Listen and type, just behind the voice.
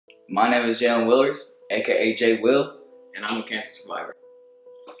My name is Jalen Willers, aka J Will, and I'm a cancer survivor.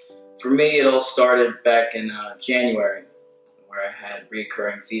 For me, it all started back in January, where I had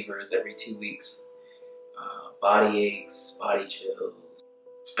recurring fevers every 2 weeks, body aches, body chills.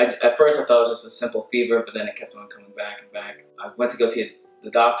 At first, I thought it was just a simple fever, but then it kept on coming back and back. I went to go see the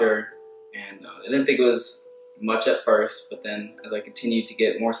doctor, and I didn't think it was much at first, but then as I continued to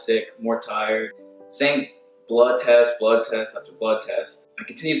get more sick, more tired, same blood test after blood test. I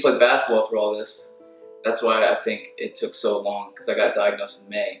continued to play basketball through all this. That's why I think it took so long, because I got diagnosed in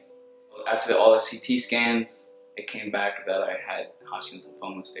May. After all the CT scans, it came back that I had Hodgkin's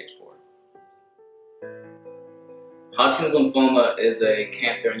lymphoma stage 4. Hodgkin's lymphoma is a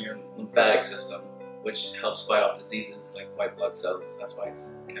cancer in your lymphatic system, which helps fight off diseases like white blood cells. That's why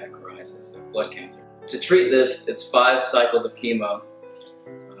it's categorized as a blood cancer. To treat this, it's 5 cycles of chemo,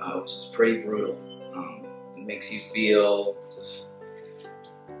 which is pretty brutal. It makes you feel just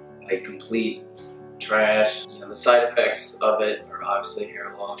like complete trash. You know, the side effects of it are obviously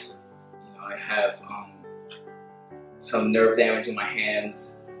hair loss. You know, I have some nerve damage in my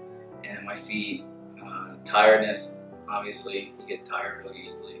hands and in my feet. Tiredness, obviously, you get tired really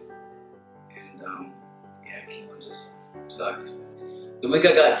easily. And yeah, chemo just sucks. The week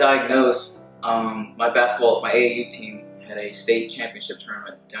I got diagnosed, my AAU team had a state championship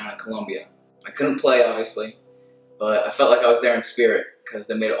tournament down in Colombia. I couldn't play, obviously, but I felt like I was there in spirit, because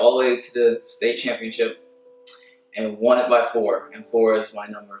they made it all the way to the state championship and won it by 4. And 4 is my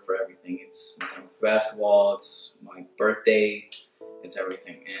number for everything. It's my number for basketball, it's my birthday, it's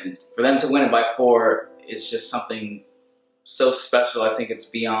everything. And for them to win it by 4, it's just something so special. I think it's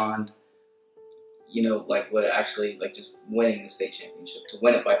beyond, you know, like what it actually, like just winning the state championship. To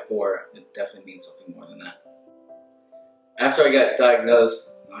win it by 4, it definitely means something more than that. After I got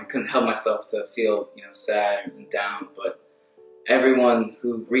diagnosed, I couldn't help myself to feel, you know, sad and down, but everyone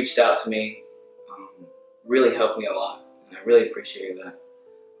who reached out to me really helped me a lot, and I really appreciated that.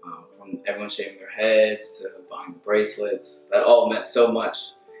 From everyone shaving their heads to buying bracelets, that all meant so much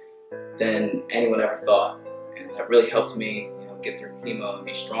than anyone ever thought, and that really helped me, you know, get through chemo and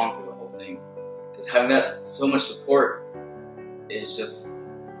be strong through the whole thing. Because having that so much support is just,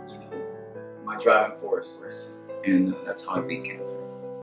 you know, my driving force, and that's how I beat cancer.